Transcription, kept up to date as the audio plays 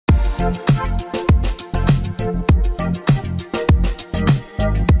Hey,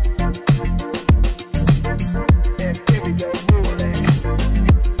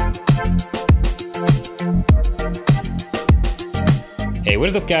 what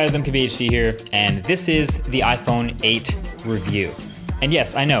is up guys, I'm KBHD here, and this is the iPhone 8 review. And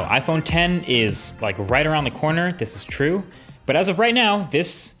yes, I know, iPhone 10 is like right around the corner, this is true, but as of right now,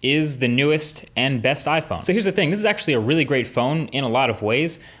 this is the newest and best iPhone. So here's the thing, this is actually a really great phone in a lot of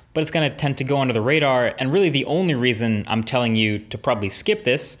ways, but it's gonna tend to go under the radar, and really the only reason I'm telling you to probably skip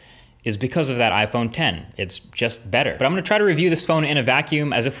this is because of that iPhone 10. It's just better. But I'm gonna try to review this phone in a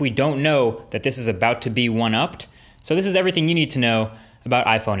vacuum as if we don't know that this is about to be one-upped. So this is everything you need to know about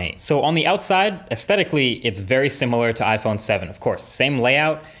iPhone 8. So on the outside, aesthetically, it's very similar to iPhone 7, of course. Same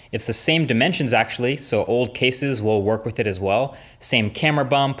layout, it's the same dimensions actually, so old cases will work with it as well. Same camera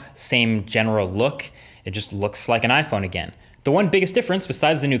bump, same general look. It just looks like an iPhone again. The one biggest difference,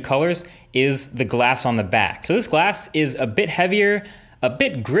 besides the new colors, is the glass on the back. So this glass is a bit heavier, a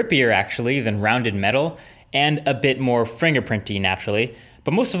bit grippier actually than rounded metal, and a bit more fingerprinty naturally.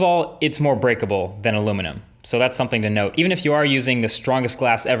 But most of all, it's more breakable than aluminum. So that's something to note. Even if you are using the strongest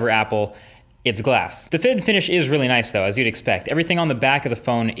glass ever Apple, it's glass. The fit and finish is really nice though, as you'd expect. Everything on the back of the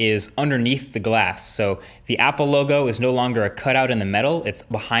phone is underneath the glass. So the Apple logo is no longer a cutout in the metal, it's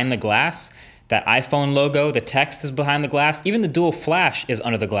behind the glass. That iPhone logo, the text is behind the glass. Even the dual flash is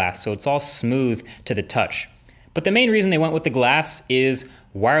under the glass, so it's all smooth to the touch. But the main reason they went with the glass is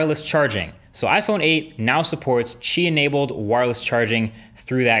wireless charging. So iPhone 8 now supports Qi-enabled wireless charging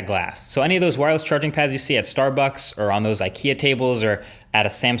through that glass. So any of those wireless charging pads you see at Starbucks or on those IKEA tables or at a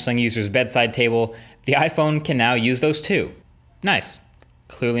Samsung user's bedside table, the iPhone can now use those too. Nice.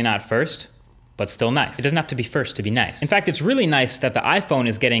 Clearly not first, but still nice. It doesn't have to be first to be nice. In fact, it's really nice that the iPhone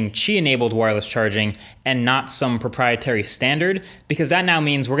is getting Qi-enabled wireless charging and not some proprietary standard, because that now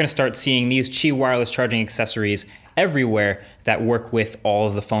means we're gonna start seeing these Qi wireless charging accessories everywhere that work with all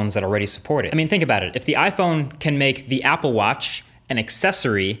of the phones that already support it. I mean, think about it. If the iPhone can make the Apple Watch an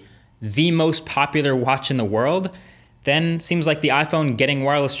accessory, the most popular watch in the world, then seems like the iPhone getting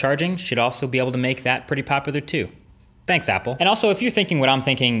wireless charging should also be able to make that pretty popular too. Thanks, Apple. And also, if you're thinking what I'm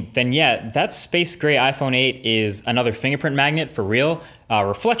thinking, then yeah, that space gray iPhone 8 is another fingerprint magnet for real.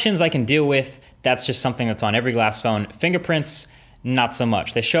 Reflections I can deal with, that's just something that's on every glass phone. Fingerprints, not so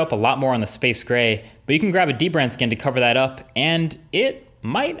much. They show up a lot more on the space gray, but you can grab a dbrand skin to cover that up, and it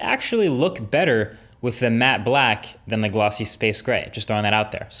might actually look better with the matte black than the glossy space gray. Just throwing that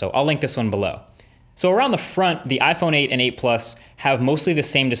out there. So I'll link this one below. So around the front, the iPhone 8 and 8 Plus have mostly the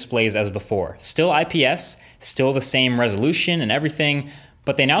same displays as before. Still IPS, still the same resolution and everything,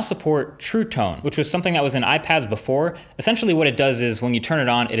 but they now support True Tone, which was something that was in iPads before. Essentially what it does is when you turn it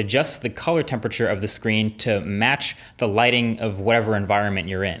on, it adjusts the color temperature of the screen to match the lighting of whatever environment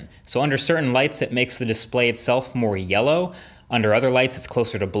you're in. So under certain lights, it makes the display itself more yellow. Under other lights, it's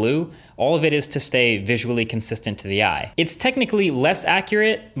closer to blue. All of it is to stay visually consistent to the eye. It's technically less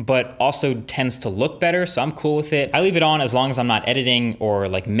accurate, but also tends to look better, so I'm cool with it. I leave it on as long as I'm not editing or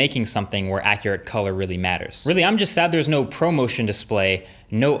like making something where accurate color really matters. Really, I'm just sad there's no ProMotion display,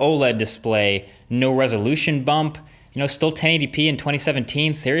 no OLED display, no resolution bump. You know, still 1080p in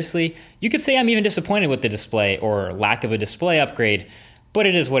 2017, seriously? You could say I'm even disappointed with the display or lack of a display upgrade, but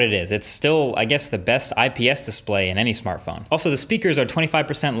it is what it is. It's still, I guess, the best IPS display in any smartphone. Also, the speakers are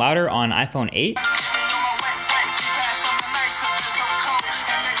 25% louder on iPhone 8.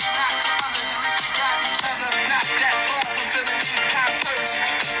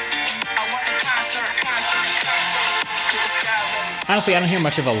 Honestly, I don't hear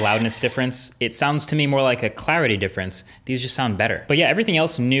much of a loudness difference. It sounds to me more like a clarity difference. These just sound better. But yeah, everything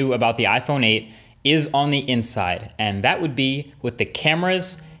else new about the iPhone 8 is on the inside, and that would be with the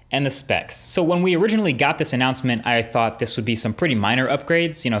cameras and the specs. So when we originally got this announcement, I thought this would be some pretty minor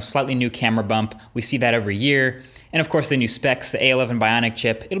upgrades, you know, slightly new camera bump. We see that every year. And of course the new specs, the A11 Bionic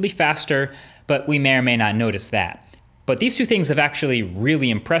chip, it'll be faster, but we may or may not notice that. But these two things have actually really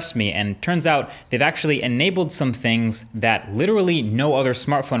impressed me, and it turns out they've actually enabled some things that literally no other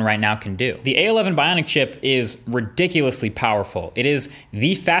smartphone right now can do. The A11 Bionic chip is ridiculously powerful. It is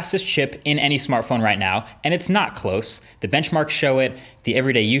the fastest chip in any smartphone right now, and it's not close. The benchmarks show it, the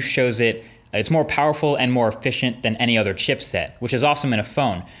everyday use shows it. It's more powerful and more efficient than any other chipset, which is awesome in a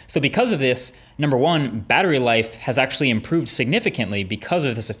phone. So because of this, number one, battery life has actually improved significantly because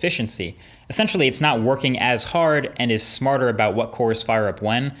of this efficiency. Essentially, it's not working as hard and is smarter about what cores fire up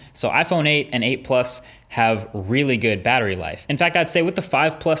when. So iPhone 8 and 8 Plus have really good battery life. In fact, I'd say with the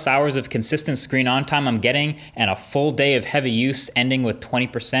 5+ hours of consistent screen on time I'm getting and a full day of heavy use ending with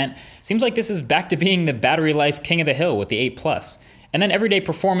 20%, seems like this is back to being the battery life king of the hill with the 8 Plus. And then everyday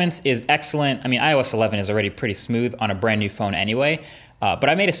performance is excellent. I mean, iOS 11 is already pretty smooth on a brand new phone anyway, but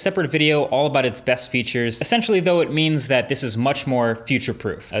I made a separate video all about its best features. Essentially, though, it means that this is much more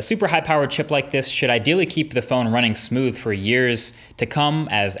future-proof. A super high-powered chip like this should ideally keep the phone running smooth for years to come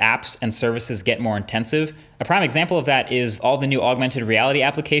as apps and services get more intensive. A prime example of that is all the new augmented reality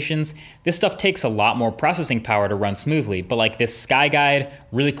applications. This stuff takes a lot more processing power to run smoothly, but like this Sky Guide,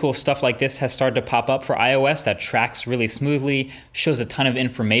 really cool stuff like this has started to pop up for iOS that tracks really smoothly, shows a ton of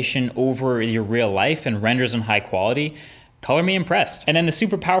information over your real life, and renders in high quality. Color me impressed. And then the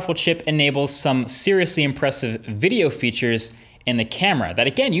super powerful chip enables some seriously impressive video features in the camera that,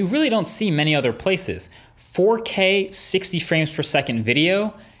 again, you really don't see many other places. 4K 60 frames per second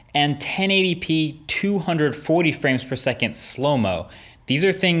video and 1080p 240 frames per second slow-mo. These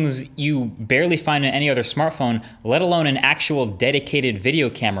are things you barely find in any other smartphone, let alone an actual dedicated video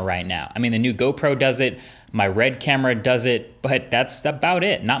camera right now. I mean, the new GoPro does it, my Red camera does it, but that's about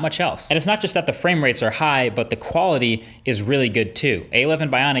it, not much else. And it's not just that the frame rates are high, but the quality is really good too. A11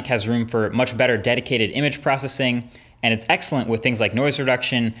 Bionic has room for much better dedicated image processing, and it's excellent with things like noise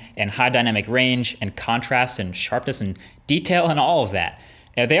reduction and high dynamic range and contrast and sharpness and detail and all of that.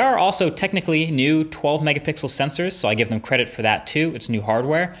 They are also technically new 12 megapixel sensors, so I give them credit for that too. It's new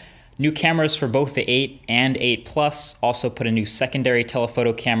hardware. New cameras for both the 8 and 8 Plus, also put a new secondary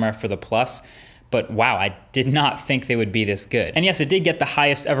telephoto camera for the Plus. But wow, I did not think they would be this good. And yes, it did get the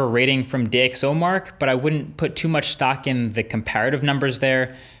highest ever rating from DxOMark, but I wouldn't put too much stock in the comparative numbers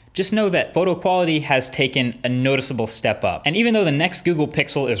there. Just know that photo quality has taken a noticeable step up. And even though the next Google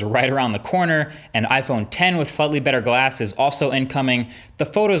Pixel is right around the corner and iPhone 10 with slightly better glass is also incoming, the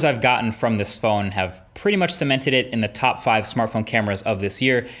photos I've gotten from this phone have pretty much cemented it in the top 5 smartphone cameras of this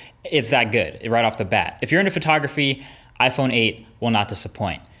year. It's that good right off the bat. If you're into photography, iPhone 8 will not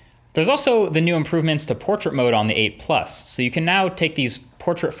disappoint. There's also the new improvements to portrait mode on the 8 Plus. So you can now take these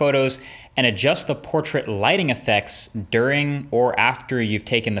portrait photos and adjust the portrait lighting effects during or after you've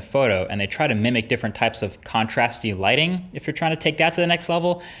taken the photo. And they try to mimic different types of contrasty lighting if you're trying to take that to the next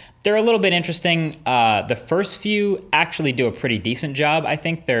level. They're a little bit interesting. The first few actually do a pretty decent job. I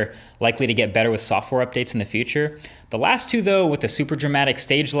think they're likely to get better with software updates in the future. The last two, though, with the super dramatic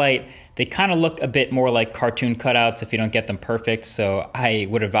stage light, they kind of look a bit more like cartoon cutouts if you don't get them perfect. So I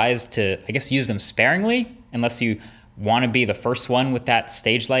would advise to, I guess, use them sparingly unless you want to be the first one with that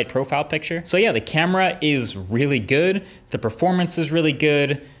stage light profile picture. So yeah, the camera is really good. The performance is really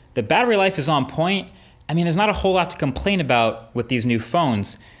good. The battery life is on point. I mean, there's not a whole lot to complain about with these new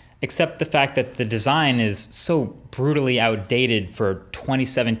phones, except the fact that the design is so brutally outdated for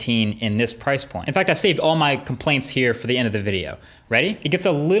 2017 in this price point. In fact, I saved all my complaints here for the end of the video. Ready? It gets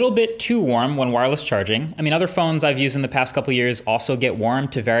a little bit too warm when wireless charging. I mean, other phones I've used in the past couple years also get warm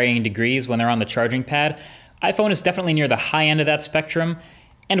to varying degrees when they're on the charging pad. iPhone is definitely near the high end of that spectrum.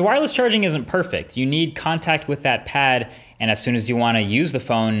 And wireless charging isn't perfect. You need contact with that pad, and as soon as you want to use the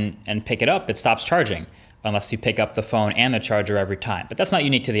phone and pick it up, it stops charging, unless you pick up the phone and the charger every time. But that's not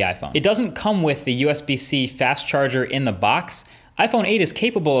unique to the iPhone. It doesn't come with the USB-C fast charger in the box. iPhone 8 is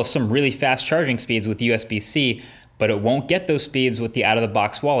capable of some really fast charging speeds with USB-C, but it won't get those speeds with the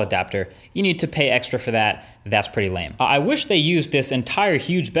out-of-the-box wall adapter. You need to pay extra for that. That's pretty lame. I wish they used this entire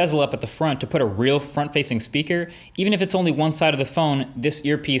huge bezel up at the front to put a real front-facing speaker. Even if it's only one side of the phone, this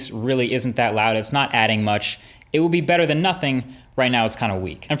earpiece really isn't that loud. It's not adding much. It will be better than nothing. Right now, it's kind of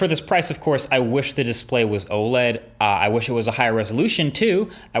weak. And for this price, of course, I wish the display was OLED. I wish it was a higher resolution too.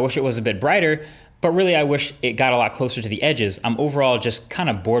 I wish it was a bit brighter. But really, I wish it got a lot closer to the edges. I'm overall just kind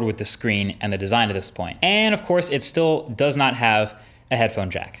of bored with the screen and the design at this point. And of course, it still does not have a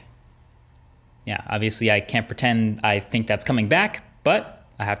headphone jack. Yeah, obviously I can't pretend I think that's coming back, but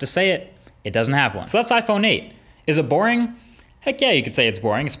I have to say it, it doesn't have one. So that's iPhone 8. Is it boring? Heck yeah, you could say it's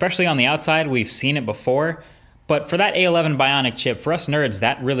boring, especially on the outside. We've seen it before. But for that A11 Bionic chip, for us nerds,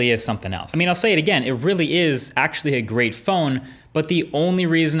 that really is something else. I mean, I'll say it again, it really is actually a great phone, but the only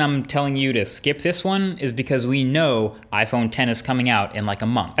reason I'm telling you to skip this one is because we know iPhone 10 is coming out in like a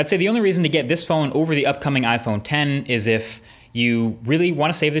month. I'd say the only reason to get this phone over the upcoming iPhone 10 is if you really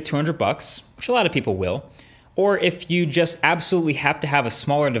want to save the 200 bucks, which a lot of people will, or if you just absolutely have to have a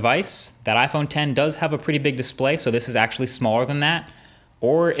smaller device. That iPhone 10 does have a pretty big display, so this is actually smaller than that.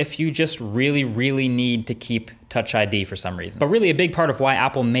 Or if you just really, really need to keep Touch ID for some reason. But really a big part of why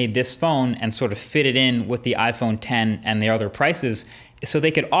Apple made this phone and sort of fit it in with the iPhone 10 and the other prices is so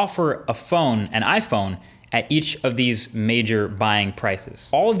they could offer a phone, an iPhone, at each of these major buying prices.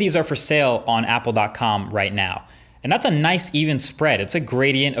 All of these are for sale on Apple.com right now. And that's a nice even spread. It's a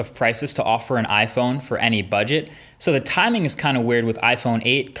gradient of prices to offer an iPhone for any budget. So the timing is kind of weird with iPhone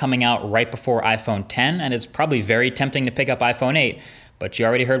 8 coming out right before iPhone 10, and it's probably very tempting to pick up iPhone 8, but you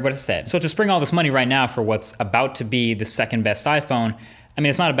already heard what it said. So to spring all this money right now for what's about to be the second best iPhone, I mean,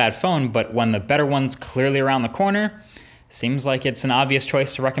 it's not a bad phone, but when the better one's clearly around the corner, seems like it's an obvious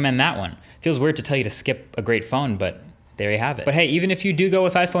choice to recommend that one. Feels weird to tell you to skip a great phone, but there you have it. But hey, even if you do go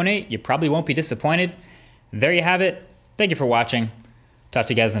with iPhone 8, you probably won't be disappointed. There you have it. Thank you for watching. Talk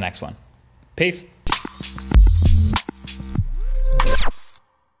to you guys in the next one. Peace.